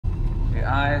The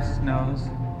eyes, nose,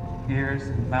 ears,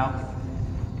 and mouth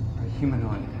are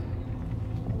humanoid.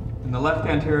 In the left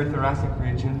anterior thoracic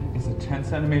region is a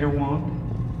 10-centimeter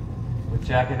wound with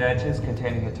jagged edges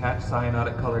containing attached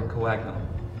cyanotic-colored coagulum.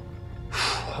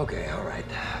 Okay, all right.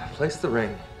 Place the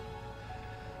ring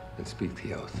and speak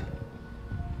the oath.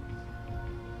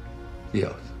 The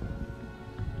oath.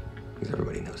 Because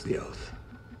everybody knows the oath.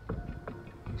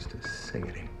 I used to sing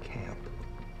it in camp.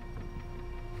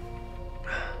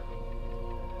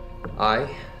 I,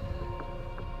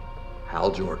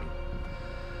 Hal Jordan,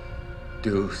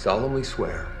 do solemnly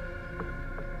swear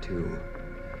to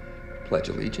pledge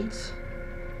allegiance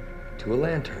to a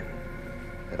lantern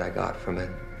that I got from a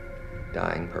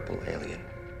dying purple alien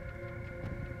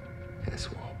in a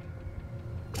swamp.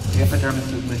 The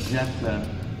epidermis of magenta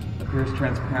appears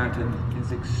transparent and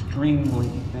is extremely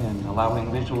thin,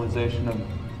 allowing visualization of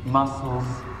muscles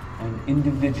and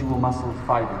individual muscle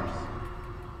fibers.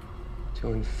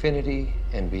 To infinity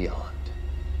and beyond.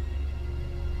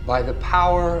 By the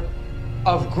power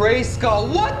of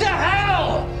Grayskull. What the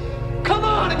hell? Come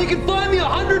on, if you can find me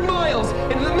 100 miles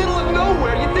in the middle of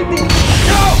nowhere, you think the...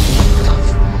 No!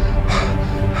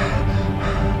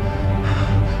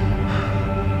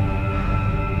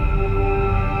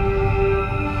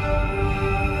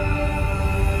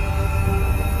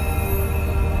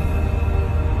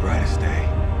 Brightest day,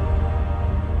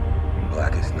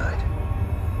 blackest night.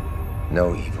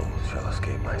 No evil shall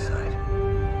escape my sight.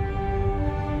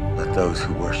 Let those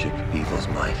who worship evil's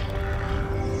might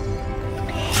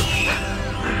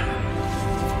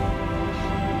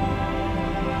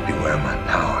beware my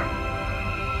power.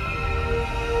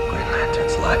 Green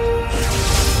Lantern's light.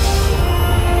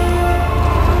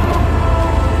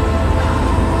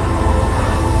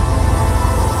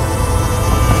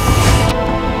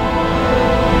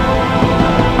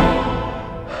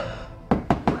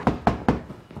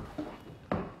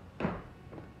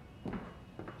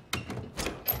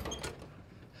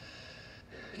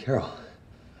 Carol.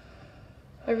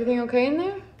 Everything okay in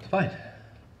there? Fine.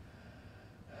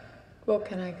 Well,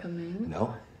 can I come in?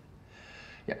 No.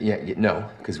 Yeah, no,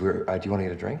 because we're, do you want to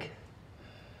get a drink?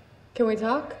 Can we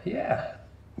talk? Yeah.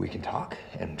 We can talk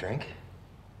and drink.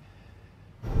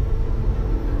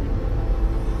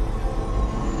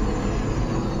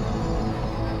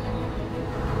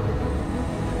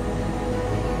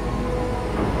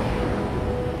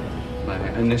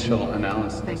 Initial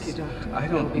analysis. Thank you, Doctor. I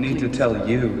don't need to tell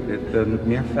you that the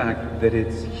mere fact that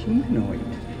it's humanoid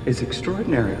is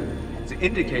extraordinary. It's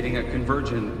indicating a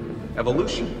convergent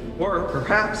evolution, or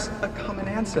perhaps a common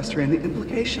ancestry, and the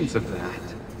implications of that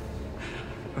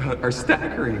are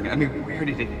staggering. I mean, where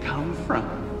did it come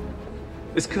from?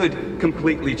 This could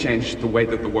completely change the way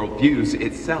that the world views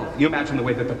itself. You imagine the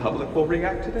way that the public will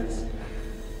react to this?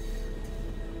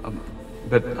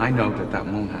 But I know that that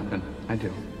won't happen. I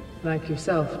do. Like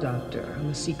yourself, Doctor,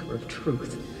 I'm a seeker of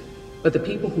truth. But the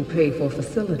people who pay for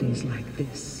facilities like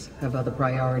this have other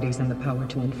priorities and the power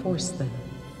to enforce them.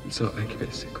 So I keep it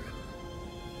a secret.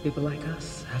 People like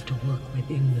us have to work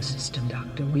within the system,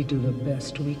 Doctor. We do the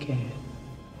best we can.